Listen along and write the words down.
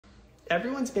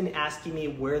Everyone's been asking me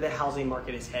where the housing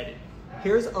market is headed.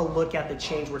 Here's a look at the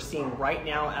change we're seeing right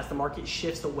now as the market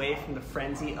shifts away from the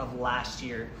frenzy of last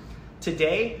year.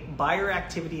 Today, buyer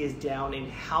activity is down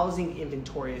and housing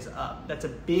inventory is up. That's a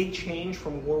big change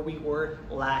from where we were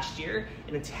last year,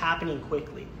 and it's happening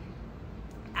quickly.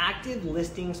 Active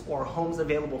listings or homes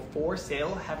available for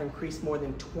sale have increased more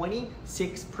than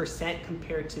 26%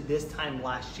 compared to this time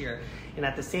last year. And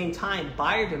at the same time,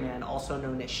 buyer demand, also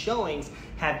known as showings,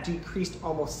 have decreased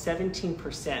almost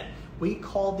 17%. We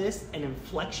call this an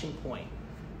inflection point.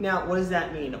 Now, what does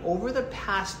that mean? Over the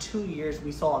past 2 years,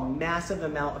 we saw a massive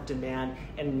amount of demand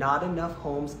and not enough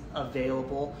homes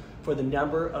available for the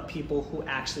number of people who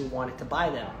actually wanted to buy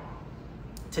them.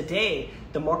 Today,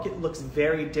 the market looks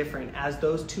very different as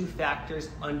those two factors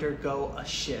undergo a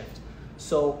shift.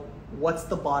 So what's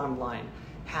the bottom line?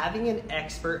 Having an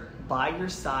expert by your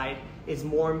side is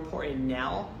more important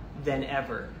now than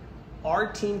ever. Our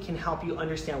team can help you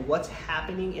understand what's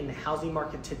happening in the housing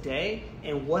market today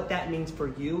and what that means for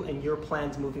you and your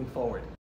plans moving forward.